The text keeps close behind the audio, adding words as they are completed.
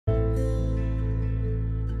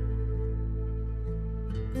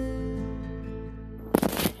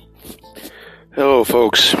Hello,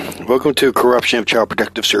 folks. Welcome to Corruption of Child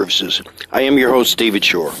Protective Services. I am your host, David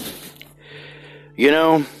Shore. You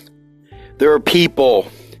know, there are people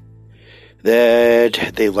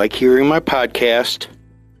that they like hearing my podcast,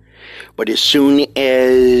 but as soon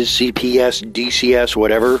as CPS, DCS,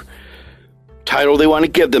 whatever title they want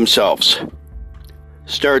to give themselves,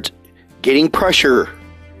 starts getting pressure,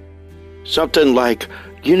 something like,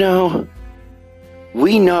 we know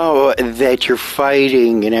that you're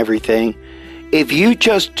fighting and everything. If you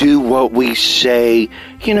just do what we say,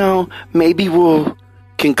 maybe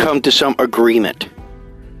can come to some agreement.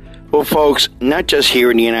 Well, folks, not just here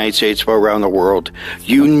in the United States, but around the world,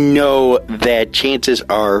 you know that chances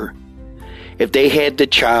are, if they had the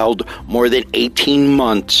child more than 18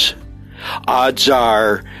 months, odds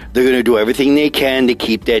are they're going to do everything they can to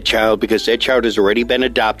keep that child because that child has already been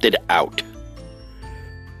adopted out.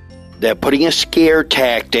 That putting a scare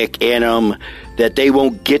tactic in them that they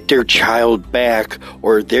won't get their child back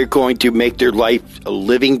or they're going to make their life a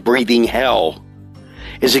living, breathing hell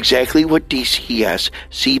is exactly what DCS,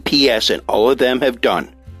 CPS, and all of them have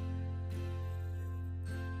done.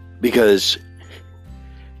 Because,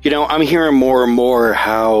 I'm hearing more and more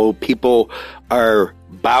how people are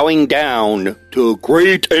bowing down to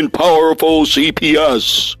great and powerful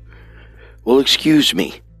CPS. Well, excuse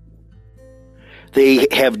me. They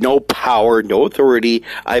have no power, no authority.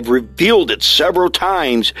 I've revealed it several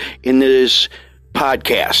times in this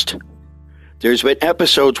podcast. There's been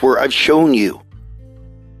episodes where I've shown you.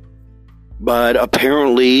 But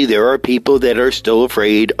apparently there are people that are still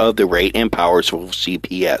afraid of the great and powerful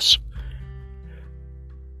CPS.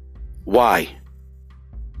 Why?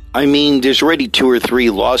 I mean, there's already 2 or 3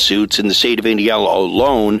 lawsuits in the state of Indiana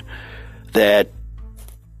alone that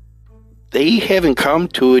they haven't come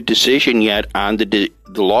to a decision yet on the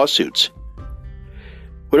lawsuits.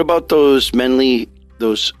 What about those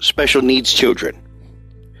special needs children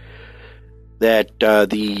that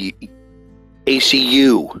the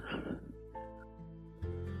ACLU,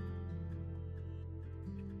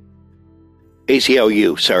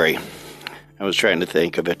 sorry. I was trying to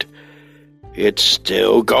think of it. It's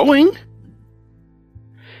still going.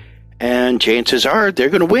 And chances are they're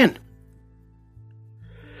going to win.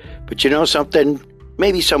 But you know something?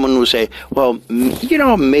 Maybe someone will say, well,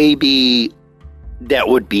 maybe that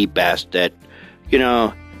would be best. That,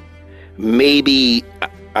 maybe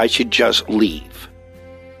I should just leave.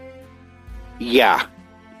 Yeah.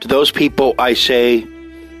 To those people, I say,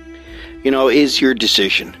 is your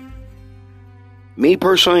decision. Me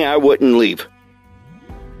personally, I wouldn't leave.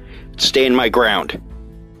 Stand my ground.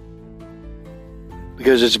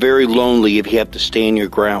 Because it's very lonely if you have to stand your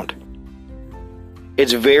ground.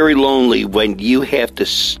 It's very lonely when you have to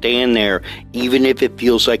stand there, even if it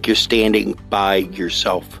feels like you're standing by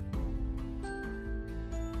yourself.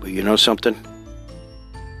 But you know something?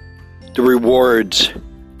 The rewards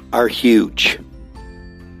are huge.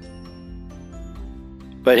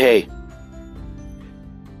 But hey,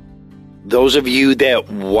 those of you that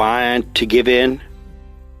want to give in,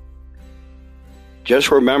 just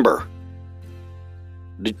remember,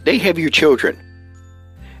 they have your children.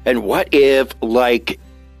 And what if,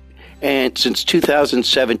 and since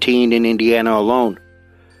 2017 in Indiana alone,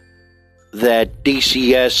 that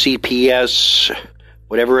DCS, CPS,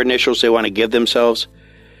 whatever initials they want to give themselves,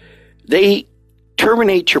 they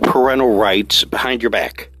terminate your parental rights behind your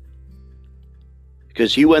back.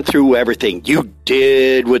 Because you went through everything. You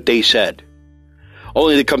did what they said.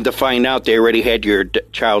 Only to come to find out they already had your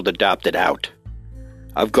child adopted out.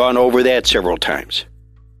 I've gone over that several times.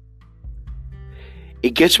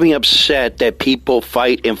 It gets me upset that people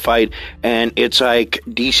fight, and it's like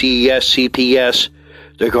DCS, CPS,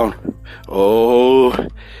 they're going, oh,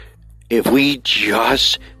 if we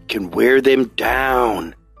just can wear them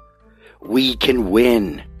down, we can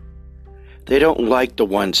win. They don't like the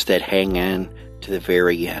ones that hang in to the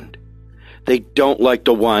very end. They don't like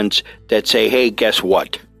the ones that say, hey, guess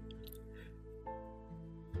what?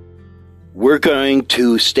 We're going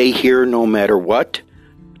to stay here no matter what.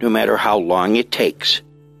 No matter how long it takes.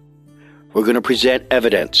 We're going to present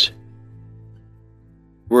evidence.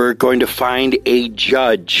 We're going to find a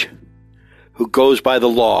judge who goes by the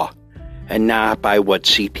law and not by what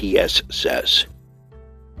CPS says.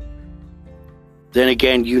 Then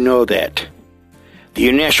again, you know that. The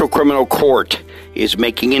International Criminal Court is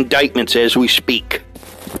making indictments as we speak.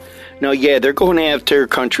 Now, yeah, they're going after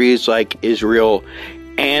countries like Israel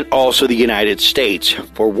and also the United States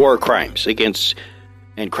for war crimes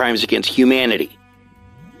and crimes against humanity.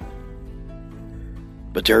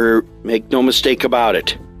 But make no mistake about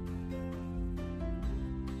it.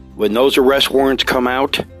 When those arrest warrants come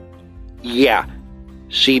out, yeah,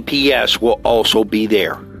 CPS will also be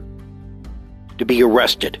there to be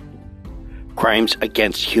arrested. Crimes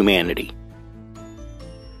against humanity.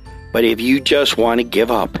 But if you just want to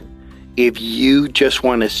give up, if you just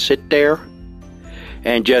want to sit there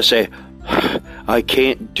and just say, I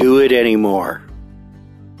can't do it anymore,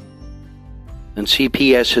 then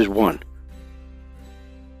CPS has won.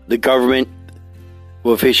 The government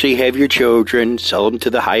will officially have your children, sell them to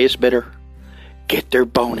the highest bidder, get their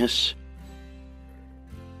bonus.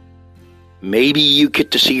 Maybe you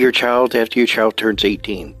get to see your child after your child turns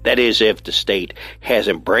 18. That is, if the state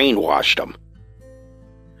hasn't brainwashed them.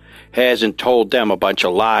 Hasn't told them a bunch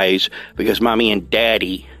of lies because mommy and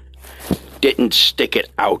daddy didn't stick it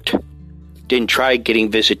out. Didn't try getting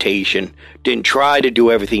visitation. Didn't try to do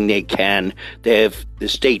everything they can. The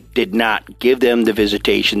state did not give them the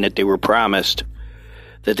visitation that they were promised.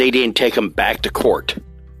 That they didn't take them back to court.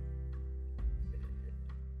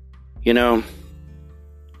 You know,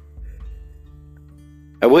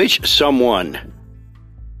 I wish someone,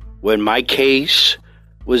 when my case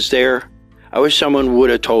was there, I wish someone would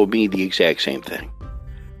have told me the exact same thing.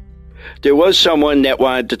 There was someone that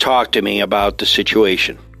wanted to talk to me about the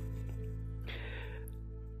situation.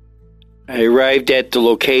 I arrived at the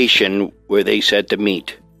location where they said to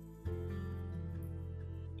meet.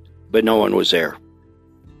 But no one was there.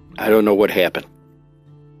 I don't know what happened.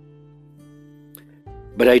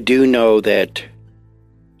 But I do know that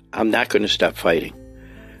I'm not going to stop fighting.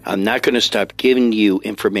 I'm not going to stop giving you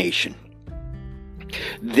information.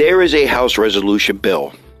 There is a House resolution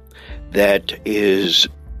bill that is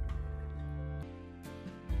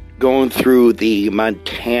going through the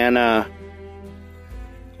Montana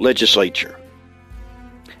legislature.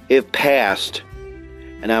 If passed,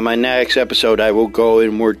 and on my next episode I will go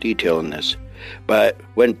in more detail on this, but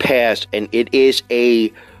when passed, and it is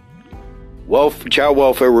a child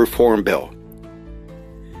welfare reform bill,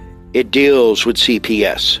 it deals with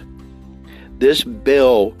CPS. This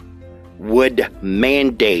bill would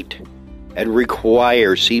mandate and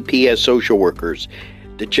require CPS social workers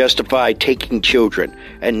to justify taking children,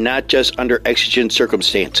 and not just under exigent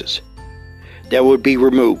circumstances. That would be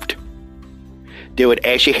removed. They would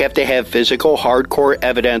actually have to have physical, hardcore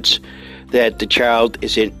evidence that the child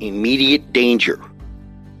is in immediate danger.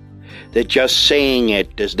 That just saying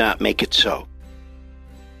it does not make it so.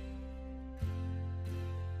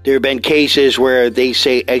 There have been cases where they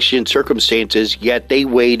say exigent circumstances, yet they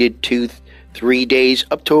waited 2-3 days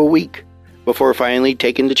up to a week before finally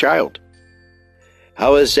taking the child.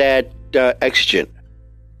 How is that exigent?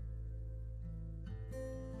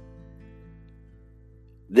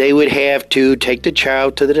 They would have to take the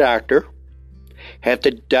child to the doctor, have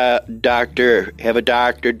a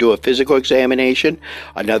doctor do a physical examination,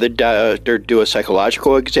 another doctor do a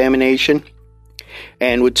psychological examination,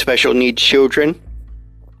 and with special needs children,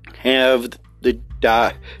 have the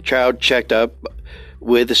child checked up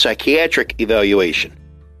with a psychiatric evaluation.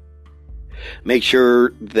 Make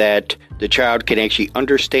sure that the child can actually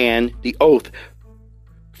understand the oath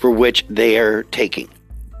for which they are taking.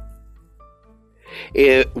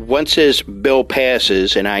 Once this bill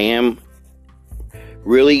passes, and I am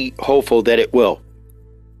really hopeful that it will,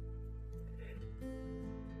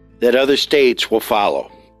 that other states will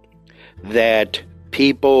follow, that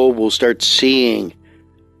people will start seeing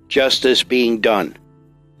justice being done.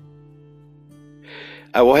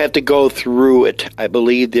 I will have to go through it. I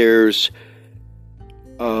believe there's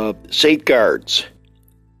safeguards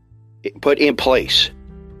put in place.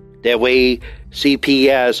 That way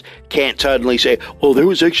CPS can't suddenly say, well, there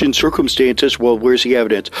was exigent circumstances. Well, where's the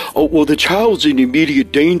evidence? Oh, well, the child's in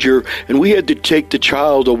immediate danger and we had to take the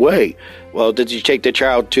child away. Well, did you take the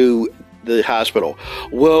child to the hospital?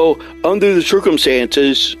 Well, under the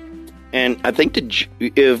circumstances, and I think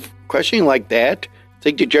if questioning like that, I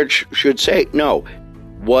think the judge should say, no,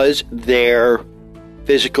 was there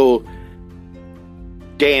physical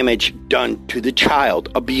damage done to the child?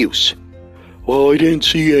 Abuse? Well, I didn't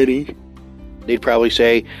see any. They'd probably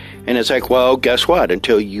say, and it's like, well, guess what?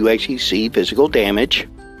 Until you actually see physical damage,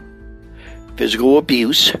 physical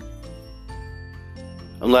abuse,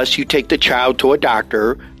 unless you take the child to a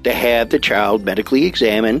doctor to have the child medically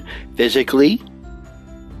examined, physically,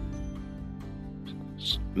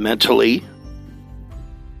 mentally,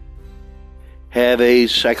 have a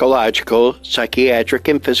psychological, psychiatric,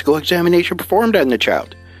 and physical examination performed on the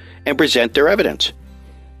child, and present their evidence.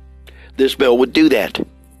 This bill would do that.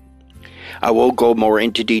 I will go more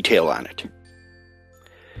into detail on it.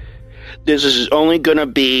 This is only going to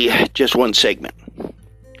be just one segment.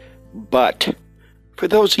 But for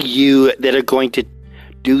those of you that are going to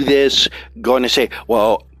do this, going to say,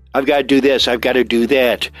 well, I've got to do this. I've got to do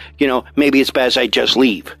that. Maybe it's best I just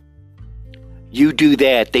leave. You do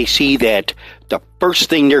that. They see that. The first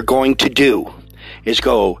thing they're going to do is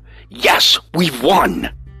go, yes, we've won.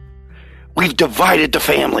 We've divided the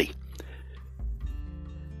family.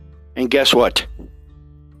 And guess what?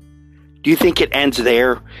 Do you think it ends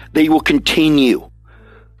there? They will continue.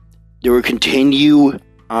 They will continue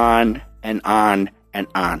on and on and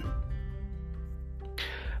on.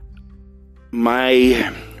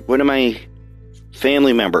 One of my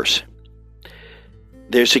family members,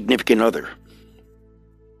 their significant other.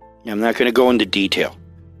 I'm not going to go into detail.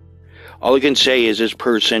 All I can say is this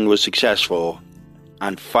person was successful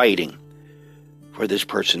on fighting for this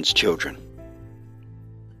person's children.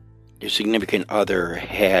 Their significant other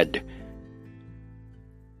had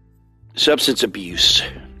substance abuse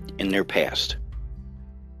in their past.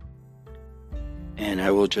 And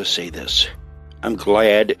I will just say this. I'm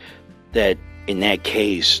glad that in that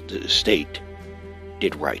case, the state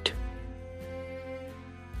did right.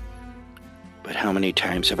 But how many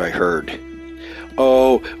times have I heard,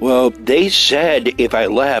 oh, well, they said if I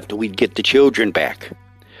left, we'd get the children back.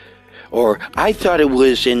 Or, I thought it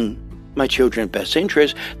was in my children's best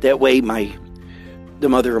interest. That way, the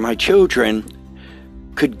mother of my children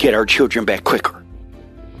could get our children back quicker.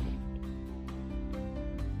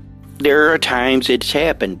 There are times it's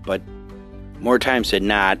happened, but more times than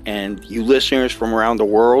not, and you listeners from around the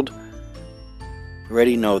world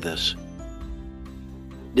already know this.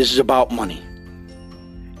 This is about money.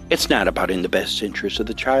 It's not about in the best interest of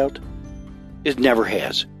the child. It never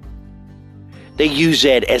has. They use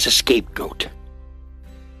that as a scapegoat.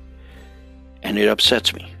 And it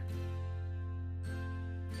upsets me.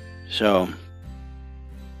 So,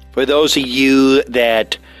 for those of you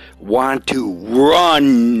that want to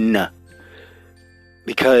run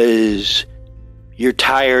because you're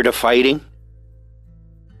tired of fighting,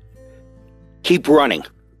 keep running.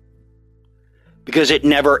 Because it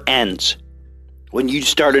never ends. When you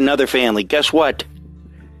start another family, guess what?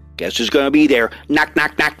 Guess who's going to be there? Knock,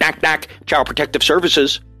 knock, knock, knock, knock. Child Protective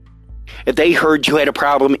Services. If they heard you had a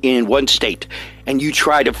problem in one state and you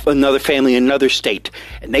tried another family in another state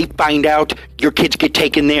and they find out your kids get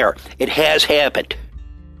taken there, it has happened.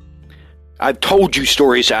 I've told you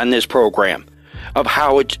stories on this program of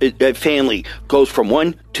how a family goes from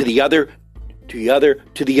one to the other, to the other,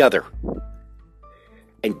 to the other.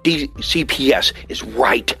 And CPS is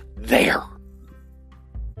right there.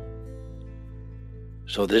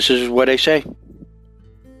 So this is what I say.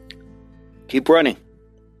 Keep running.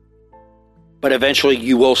 But eventually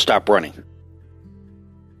you will stop running.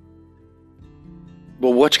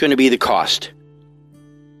 Well, what's going to be the cost?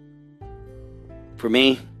 For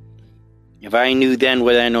me, if I knew then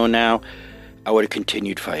what I know now, I would have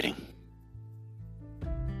continued fighting.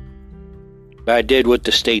 But I did what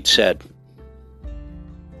the state said.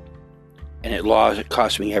 And it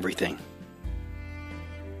cost me everything.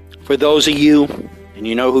 For those of you, and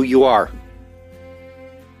you know who you are,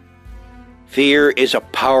 fear is a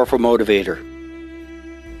powerful motivator.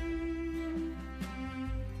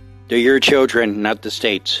 They're your children, not the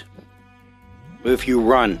state's. But if you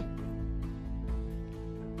run,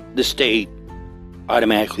 the state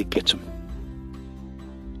automatically gets them.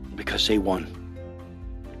 Because they won.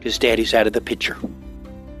 Because daddy's out of the picture.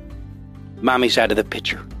 Mommy's out of the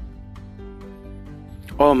picture.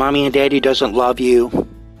 Oh, mommy and daddy doesn't love you.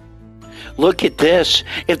 Look at this.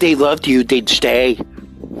 If they loved you, they'd stay.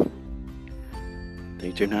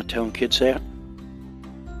 Think they're not telling kids that?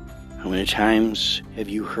 How many times have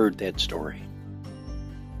you heard that story?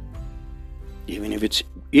 Even if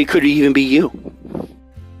it could even be you.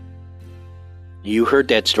 You heard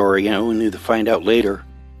that story, and you find out later.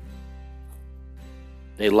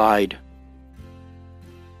 They lied.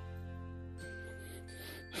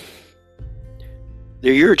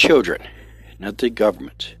 They're your children, not the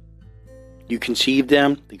government. You conceived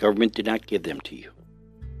them, the government did not give them to you.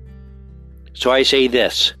 So I say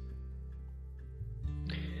this.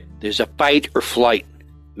 There's a fight or flight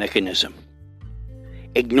mechanism.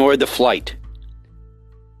 Ignore the flight.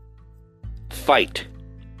 Fight.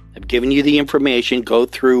 I've given you the information. Go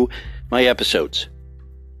through my episodes.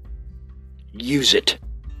 Use it.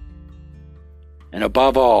 And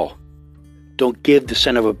above all, don't give the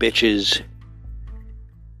son of a bitches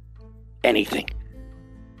anything.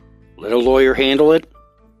 Let a lawyer handle it.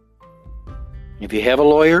 If you have a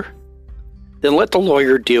lawyer, then let the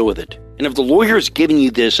lawyer deal with it. And if the lawyer is giving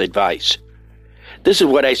you this advice, this is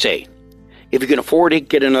what I say. If you can afford it,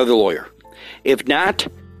 get another lawyer. If not,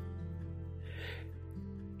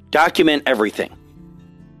 document everything.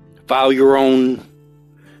 File your own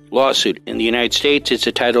lawsuit. In the United States, it's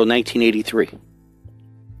a Title 1983.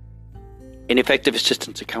 ineffective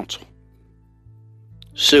assistance of counsel.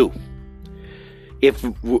 Sue. If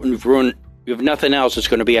nothing else, it's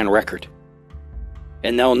going to be on record.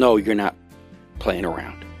 And they'll know you're not playing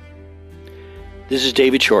around. This is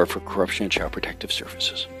David Shore for Corruption and Child Protective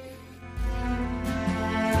Services.